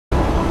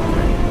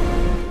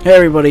Hey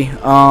everybody,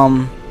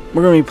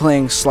 we're going to be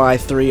playing Sly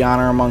 3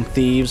 Honor Among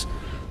Thieves.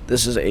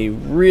 This is a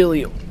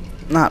really,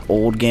 not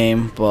old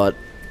game, but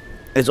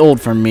it's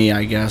old for me,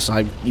 I guess.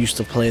 I used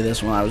to play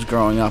this when I was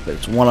growing up.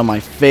 It's one of my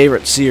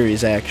favorite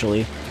series,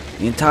 actually.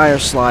 The entire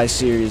Sly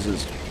series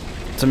is,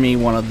 to me,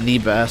 one of the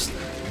best.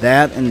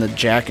 That and the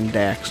Jak and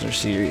Daxter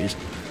series.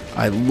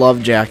 I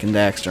loved Jak and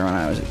Daxter when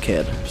I was a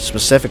kid,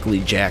 specifically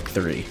Jak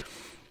 3.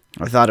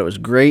 I thought it was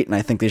great, and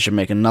I think they should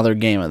make another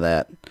game of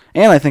that.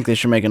 And I think they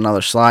should make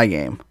another Sly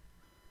game.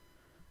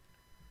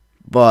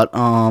 But,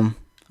 I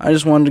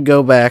just wanted to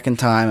go back in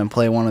time and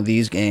play one of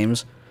these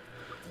games.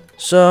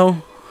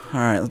 So,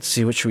 alright, let's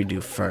see, what should we do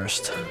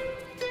first?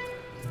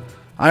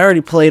 I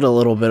already played a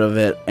little bit of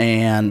it,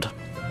 and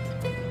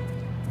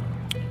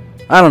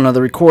I don't know,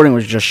 the recording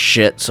was just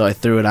shit, so I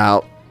threw it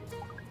out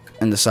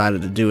and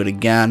decided to do it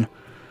again.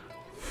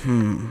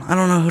 I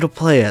don't know who to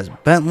play as,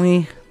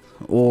 Bentley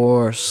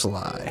or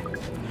Sly.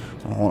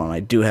 Well, hold on, I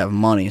do have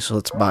money, so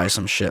let's buy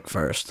some shit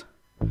first.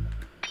 I'm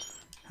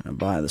gonna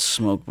buy the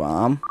smoke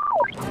bomb,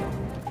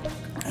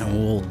 and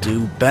we'll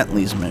do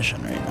Bentley's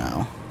mission right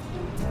now,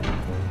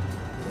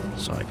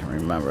 so I can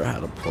remember how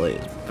to play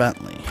as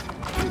Bentley.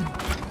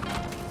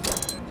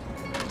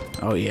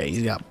 Oh yeah,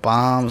 he's got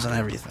bombs and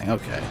everything,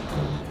 okay.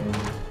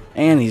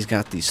 And he's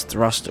got these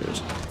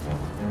thrusters.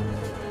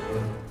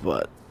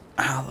 But,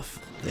 how the f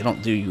they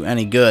don't do you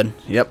any good.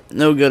 Yep,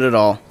 no good at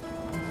all.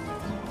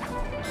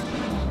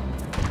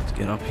 Let's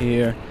get up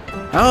here.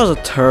 How is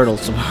a turtle,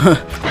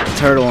 a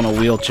turtle in a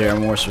wheelchair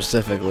more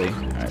specifically?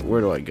 Alright,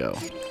 where do I go?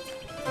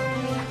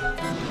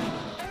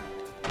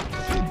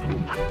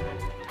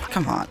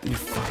 Come on, you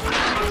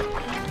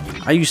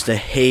fucking... I used to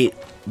hate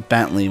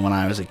Bentley when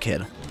I was a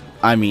kid.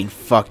 I mean,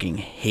 fucking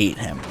hate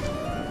him.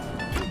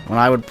 When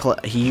I would play,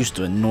 he used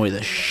to annoy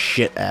the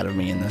shit out of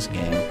me in this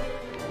game.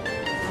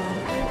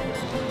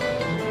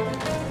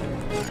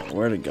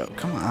 Where to go?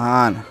 Come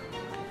on.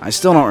 I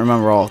still don't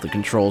remember all of the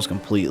controls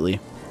completely.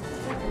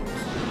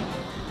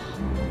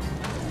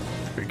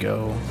 There we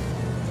go.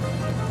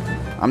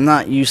 I'm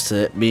not used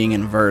to it being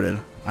inverted.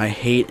 I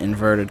hate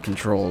inverted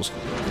controls.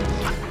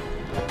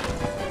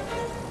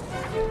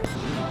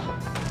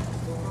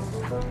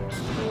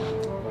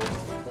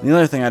 The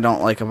other thing I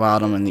don't like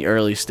about him in the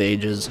early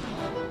stages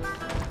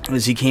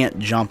is he can't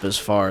jump as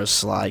far as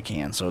Sly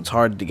can, so it's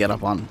hard to get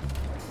up on...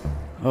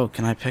 Oh,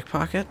 can I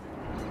pickpocket?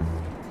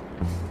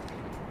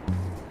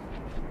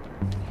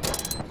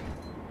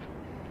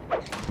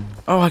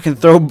 Oh, I can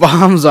throw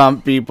bombs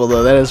on people,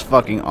 though. That is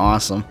fucking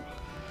awesome.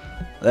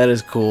 That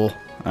is cool.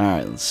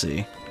 Alright, let's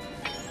see.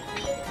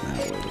 Now,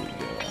 where do we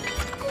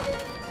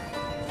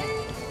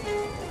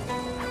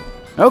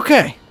go?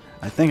 Okay.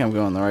 I think I'm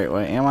going the right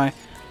way. Am I?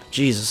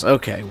 Jesus.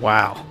 Okay.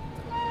 Wow.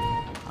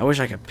 I wish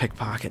I could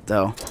pickpocket,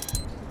 though.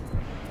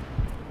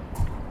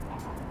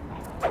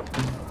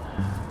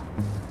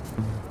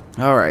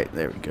 Alright,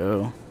 there we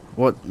go.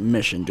 What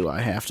mission do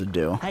I have to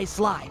do? Hey,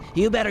 Sly,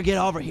 you better get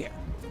over here.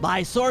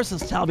 My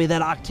sources tell me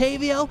that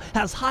Octavio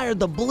has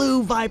hired the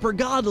Blue Viper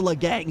Gondola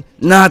Gang.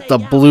 Not the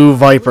Blue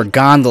Viper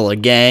Gondola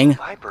Gang.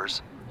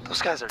 Vipers? Those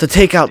guys are to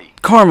take out nasty.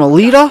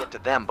 Carmelita? Get to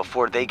them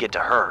before they get to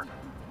her.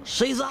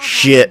 She's on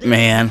Shit,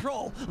 man.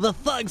 Control. The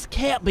thugs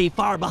can't be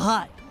far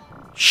behind.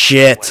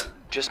 Shit.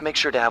 Just make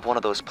sure to have one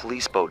of those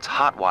police boats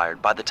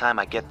hot-wired by the time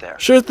I get there.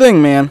 Sure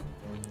thing, man.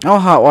 I'll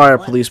hotwire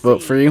a police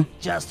boat for you.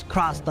 Just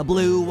cross the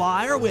blue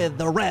wire with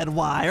the red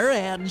wire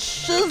and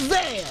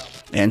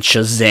Shazam! And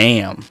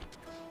Shazam.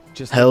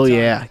 Hell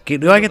yeah.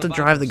 Do I get to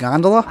drive the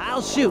gondola?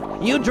 I'll shoot.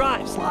 You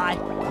drive, Sly.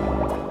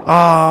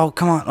 Oh,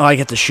 come on. Oh, I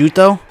get to shoot,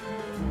 though?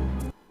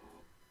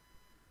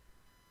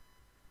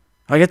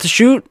 I get to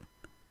shoot?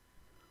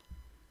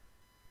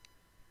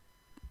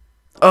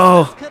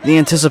 Oh, the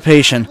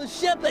anticipation. The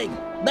shipping.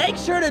 Make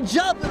sure to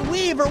jump and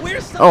weave or we're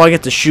so... Oh, I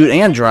get to shoot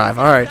and drive.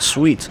 Alright,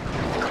 sweet.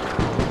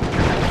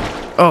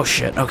 Oh,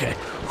 shit. Okay.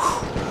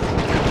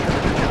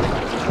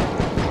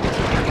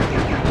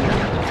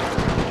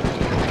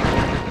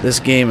 This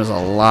game is a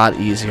lot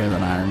easier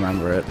than I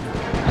remember it.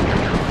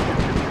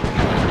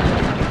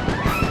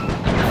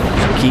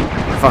 Keep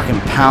fucking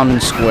pounding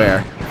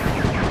square.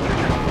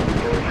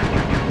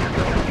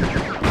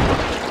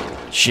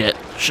 Shit.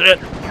 Shit.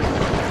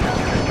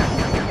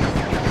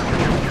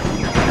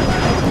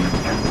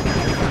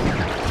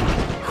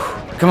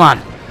 Come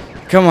on.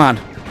 Come on.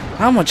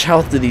 How much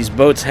health do these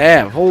boats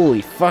have?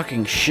 Holy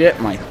fucking shit,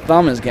 my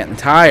thumb is getting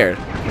tired.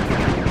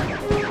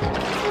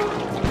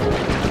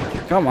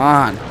 Come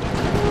on.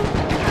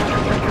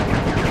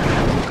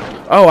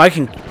 Oh, I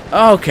can...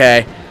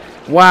 Okay.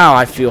 Wow,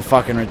 I feel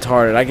fucking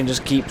retarded. I can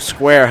just keep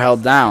square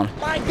held down.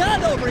 My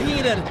gun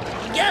overheated.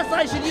 Guess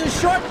I should use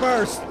short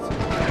bursts.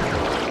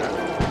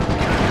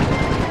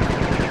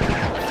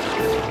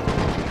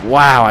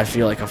 Wow, I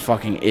feel like a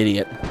fucking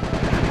idiot.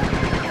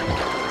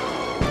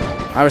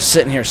 I was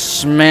sitting here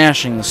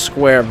smashing the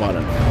square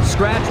button.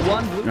 Scratch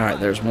one. Alright,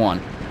 there's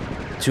one.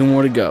 2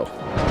 more to go.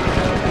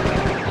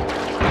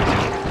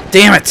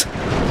 Damn it!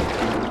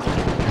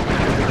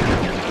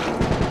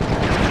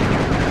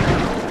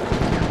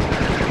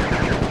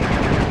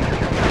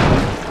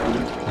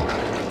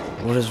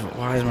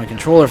 Why is my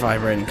controller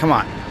vibrating? Come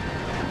on.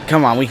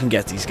 Come on, we can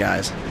get these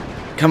guys.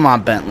 Come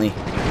on, Bentley.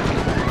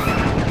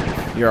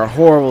 You're a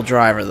horrible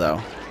driver, though.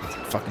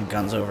 Fucking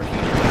guns over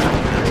here.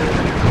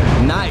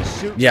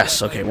 Nice shoot.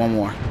 Yes, okay, one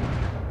more.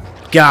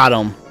 Got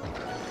him.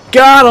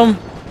 Got him!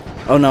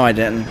 Oh, no, I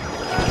didn't.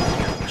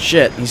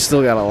 Shit, he's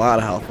still got a lot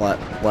of health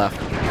left.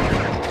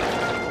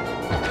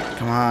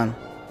 Come on.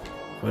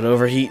 Quit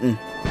overheating.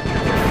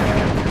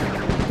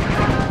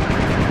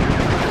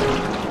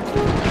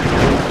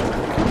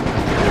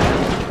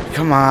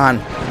 Come on.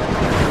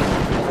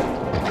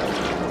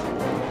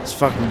 This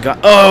fucking gun.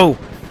 Oh!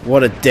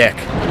 What a dick.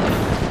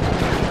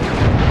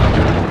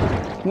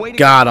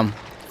 Got him.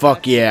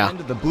 Fuck yeah.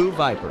 The Blue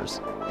Vipers.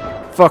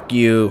 Fuck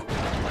you.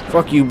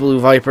 Fuck you, Blue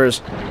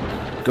Vipers.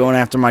 Going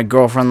after my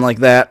girlfriend like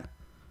that.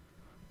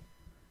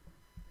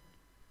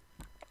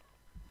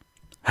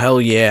 Hell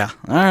yeah.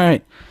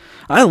 Alright.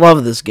 I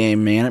love this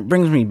game, man. It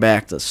brings me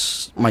back to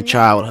my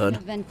childhood.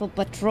 Eventful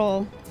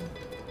patrol.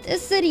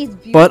 This city is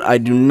beautiful. But I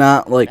do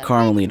not like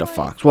Carmelita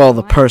Fox. Well,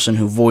 the person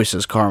who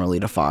voices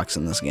Carmelita Fox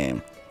in this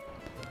game.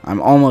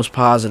 I'm almost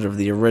positive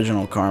the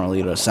original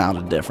Carmelita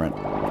sounded different.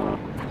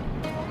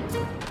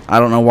 I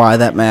don't know why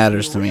that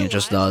matters to me, it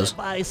just does.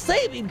 By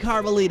saving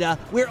Carmelita,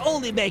 we're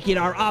only making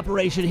our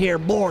operation here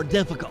more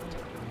difficult.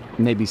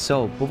 Maybe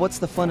so, but what's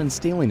the fun in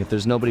stealing if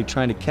there's nobody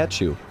trying to catch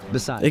you?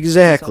 Besides,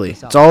 Exactly.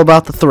 It's all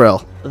about the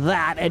thrill.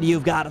 That, and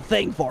you've got a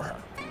thing for her.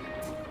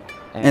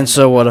 And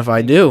so what if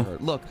I do?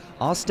 Look,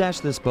 I'll stash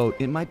this boat.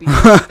 It might be.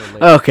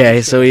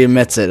 Okay, so he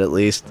admits it at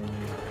least.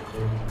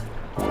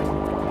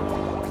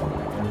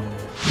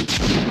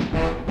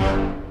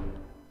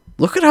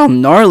 Look at how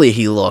gnarly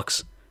he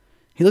looks.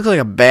 He looks like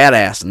a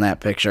badass in that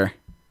picture.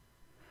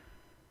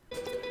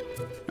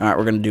 Alright,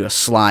 we're going to do a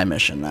sly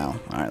mission now.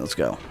 Alright, let's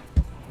go.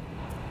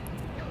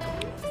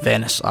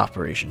 Venice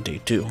Operation Day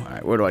 2.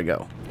 Alright, where do I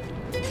go?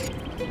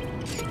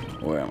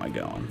 Where am I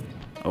going?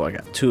 Oh, I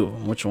got two of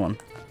them. Which one?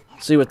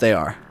 Let's see what they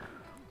are.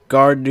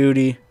 Guard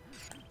duty.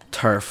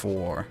 Turf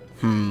war.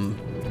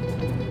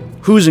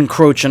 Who's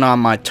encroaching on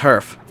my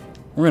turf?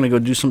 We're going to go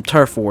do some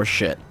turf war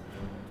shit.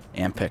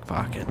 And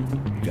pickpocket.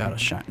 Got a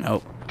shot.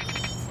 Nope.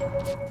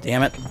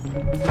 Damn it.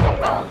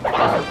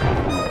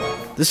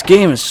 This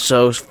game is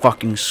so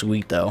fucking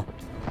sweet, though.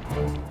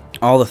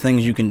 All the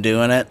things you can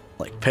do in it,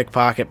 like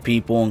pickpocket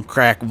people and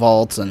crack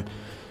vaults, and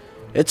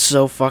it's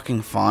so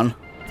fucking fun.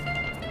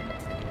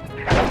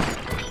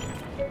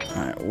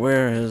 Alright,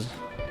 where is...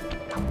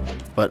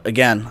 But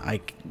again,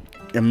 I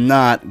am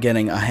not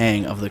getting a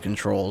hang of the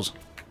controls.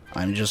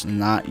 I'm just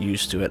not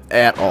used to it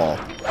at all.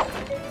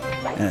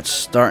 And it's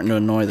starting to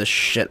annoy the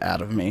shit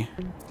out of me.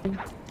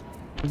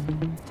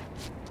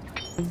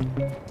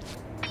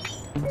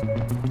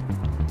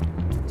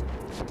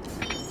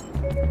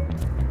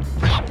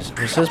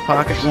 Is his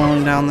pocket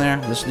glowing down there?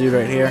 This dude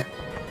right here?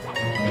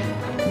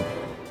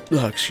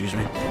 Oh, excuse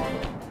me.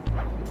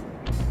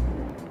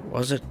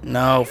 Was it?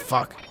 No,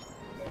 fuck.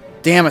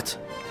 Damn it.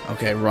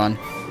 Okay, run.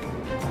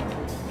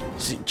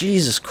 See,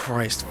 Jesus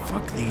Christ.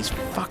 Fuck these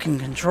fucking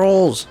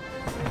controls.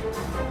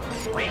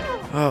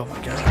 Oh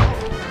my god.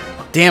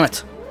 Damn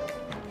it.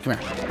 Come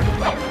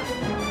here.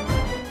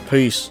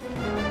 Peace.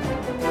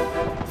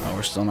 Oh,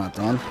 we're still not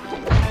done.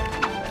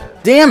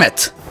 Damn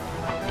it!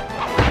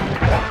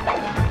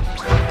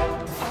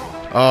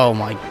 Oh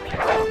my...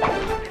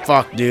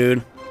 Fuck,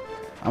 dude.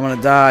 I'm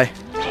gonna die.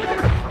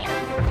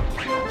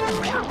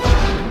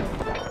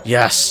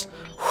 Yes.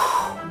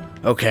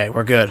 Okay,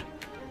 we're good.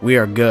 We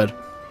are good.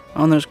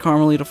 Oh, and there's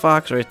Carmelita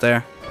Fox right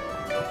there.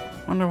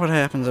 Wonder what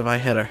happens if I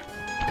hit her.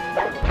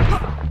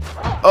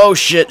 Oh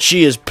shit,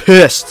 she is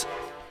pissed.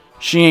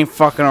 She ain't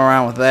fucking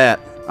around with that.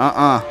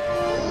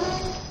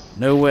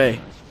 No way.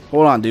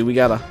 Hold on, dude. We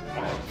gotta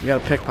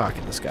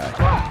pickpocket this guy.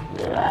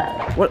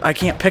 What? I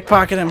can't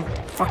pickpocket him?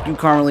 Fuck you,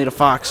 Carmelita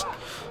Fox.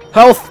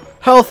 Health!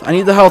 Health! I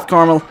need the health,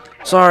 Carmel.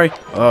 Sorry.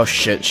 Oh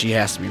shit, she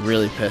has to be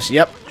really pissed.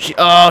 Yep.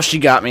 She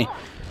got me.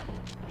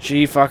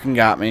 She fucking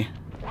got me.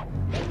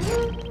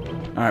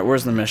 Alright,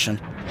 where's the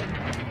mission?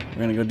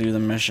 We're gonna go do the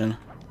mission.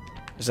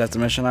 Is that the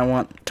mission I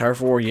want?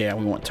 Turf war? Yeah,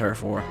 we want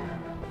turf war.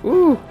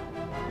 Woo!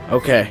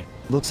 Okay.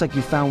 Looks like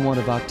you found one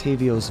of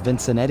Octavio's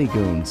Vincennetti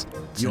goons.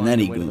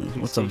 Vincennetti goons.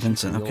 What's a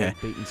Vincent? Okay.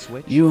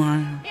 You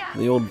are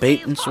the old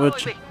bait and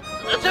switch.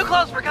 Too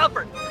close for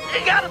comfort.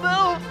 You gotta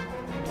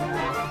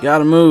move.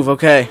 Gotta move.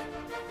 Okay.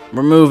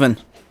 We're moving.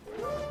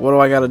 What do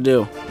I gotta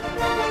do?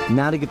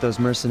 Now to get those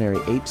mercenary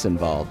apes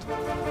involved.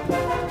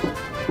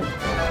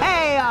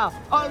 Hey,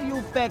 all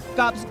you fake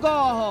cops, go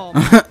home.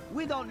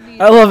 We don't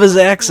need I love his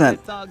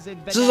accent.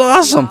 This is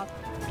awesome.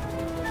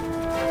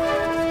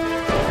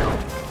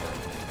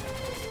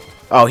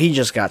 Oh, he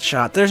just got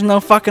shot. There's no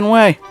fucking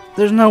way.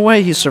 There's no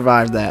way he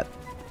survived that.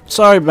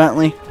 Sorry,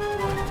 Bentley.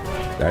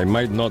 I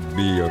might not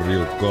be a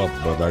real cop,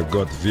 but I've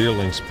got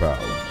feelings, pal.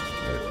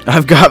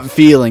 I've got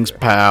feelings,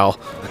 pal.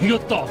 You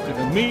talking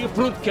to me,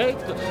 fruitcake?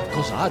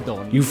 Cause I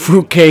don't. You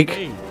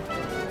fruitcake.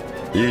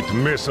 Eat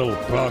missile,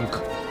 punk.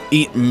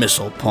 Eat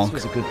missile, This punk.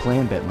 was a good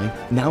plan, Bentley.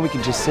 Now we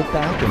can just sit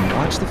back and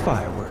watch the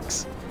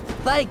fireworks.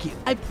 Thank you.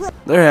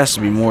 There has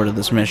to be more to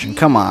this mission.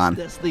 Come on.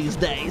 This these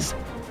days.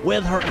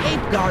 With her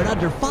ape guard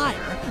under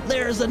fire,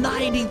 there's a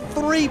 93%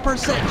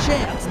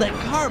 chance that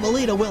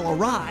Carmelita will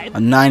arrive. A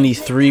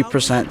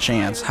 93%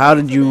 chance. How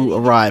did you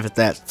arrive at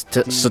that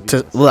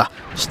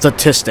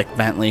statistic,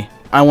 Bentley?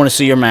 I want to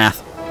see your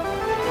math.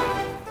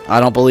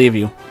 I don't believe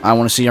you. I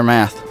want to see your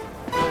math.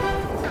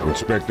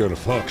 Inspector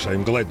Fox,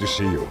 I'm glad to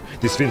see you.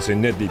 This Vincent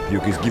Neddy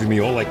puke is giving me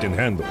all I can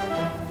handle.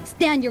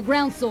 Stand your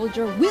ground,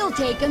 soldier. We'll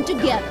take them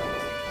together.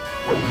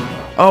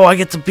 Oh, I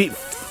get to beat.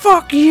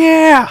 Fuck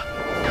yeah!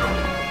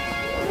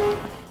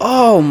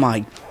 Oh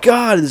my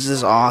god, this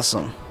is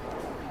awesome.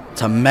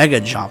 It's a mega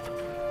jump.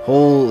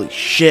 Holy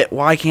shit,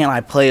 why can't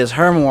I play as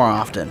her more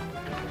often?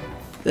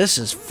 This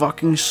is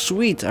fucking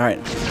sweet.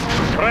 Alright.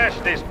 Crash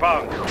this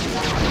punk!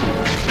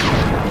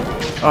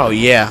 Oh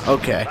yeah,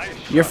 okay.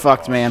 You're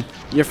fucked, man.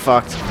 You're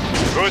fucked.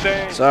 Good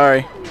day.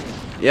 Sorry.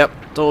 Yep,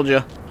 told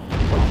you.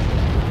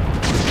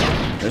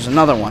 There's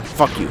another one.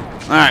 Fuck you.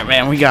 Alright,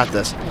 man, we got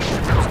this.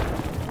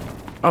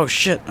 Oh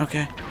shit,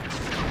 okay.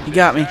 He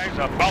got me.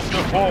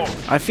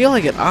 I feel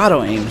like it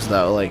auto-aims,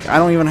 though. Like, I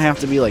don't even have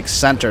to be, like,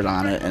 centered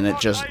on it, and it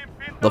just...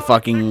 the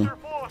fucking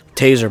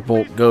taser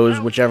bolt goes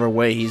whichever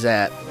way he's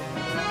at.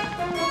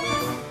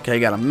 Okay,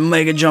 got a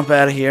mega jump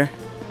out of here.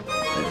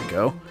 There we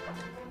go.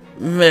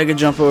 Mega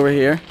jump over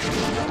here.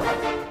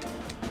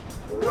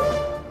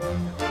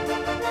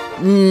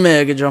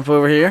 Mega jump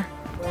over here.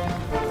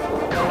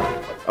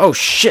 Oh,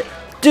 shit.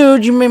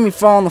 Dude, you made me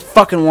fall in the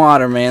fucking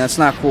water, man. That's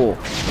not cool.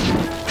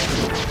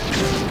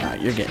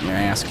 You're getting your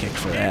ass kicked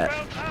for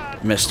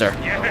that, mister.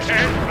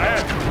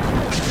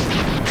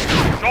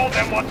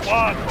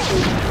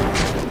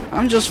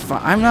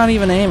 I'm not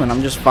even aiming,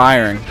 I'm just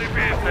firing.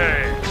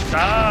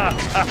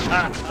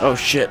 Oh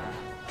shit.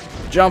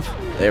 Jump.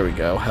 There we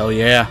go. Hell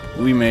yeah.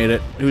 We made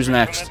it. Who's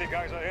next?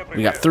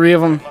 We got 3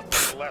 of them.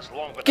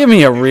 Pfft. Give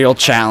me a real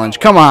challenge.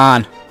 Come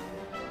on.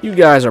 You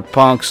guys are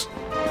punks.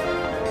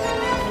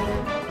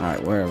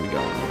 Alright, where are we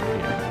going?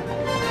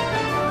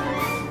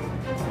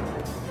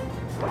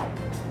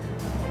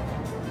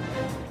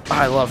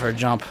 I love her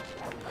jump.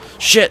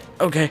 Shit.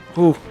 Okay.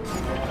 Ooh.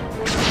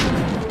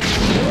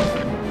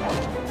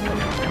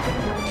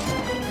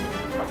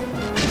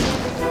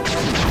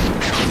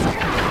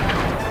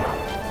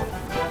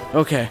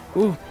 Okay.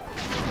 Ooh.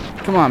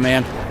 Come on,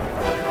 man.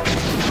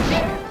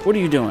 What are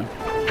you doing?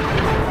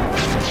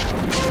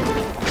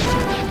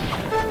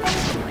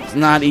 It's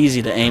not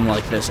easy to aim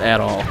like this at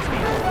all.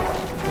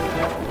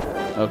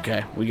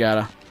 Okay. We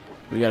gotta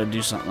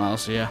do something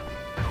else. Yeah.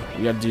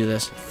 We gotta do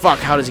this. Fuck.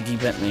 How does he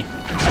keep hitting me?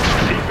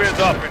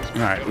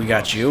 Alright, we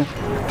got you.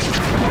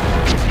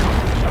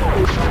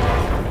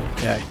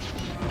 Okay.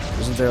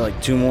 Isn't there like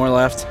 2 more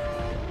left?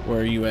 Where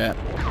are you at?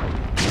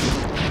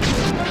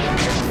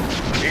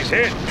 He's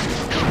hit.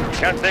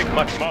 Can't take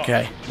much more.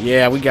 Okay.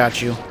 Yeah, we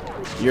got you.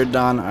 You're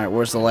done. Alright,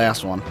 where's the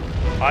last one?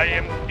 I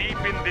am deep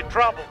in the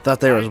trouble.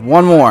 Thought there was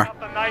one more.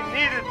 I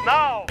need it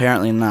now.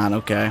 Apparently not.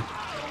 Okay.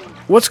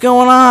 What's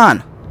going on?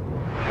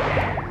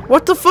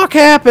 What the fuck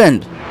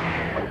happened?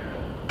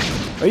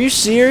 Are you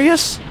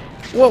serious?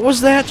 What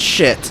was that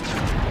shit?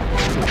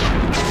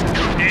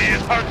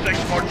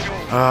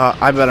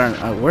 I better...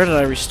 where did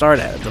I restart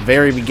at? At the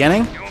very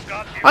beginning?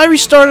 I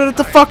restarted at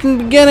the fucking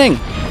beginning!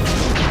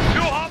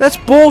 That's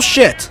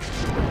bullshit!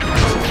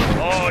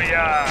 Oh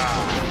yeah.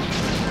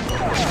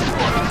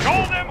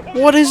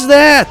 What is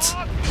that?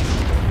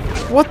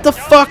 What the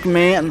fuck,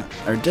 man?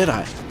 Or did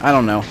I? I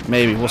don't know.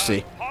 Maybe. We'll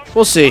see.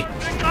 We'll see.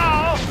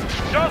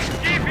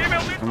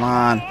 Come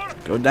on.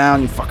 Go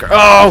down, you fucker.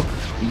 Oh!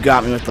 You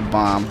got me with the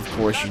bomb. Of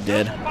course you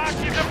did.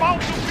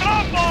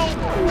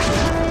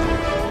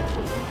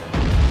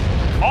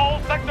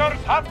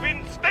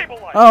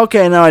 Oh,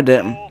 okay, no I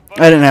didn't.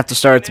 I didn't have to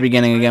start at the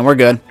beginning again. We're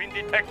good.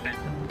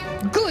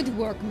 Good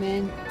work,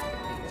 man.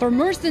 For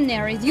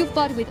mercenaries, you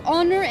fought with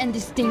honor and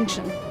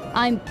distinction.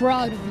 I'm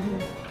proud of you.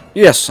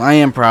 Yes, I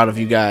am proud of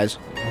you guys.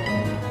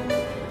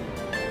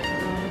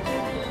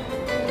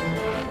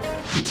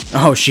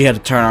 Oh, she had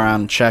to turn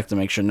around and check to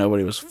make sure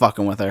nobody was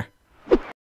fucking with her.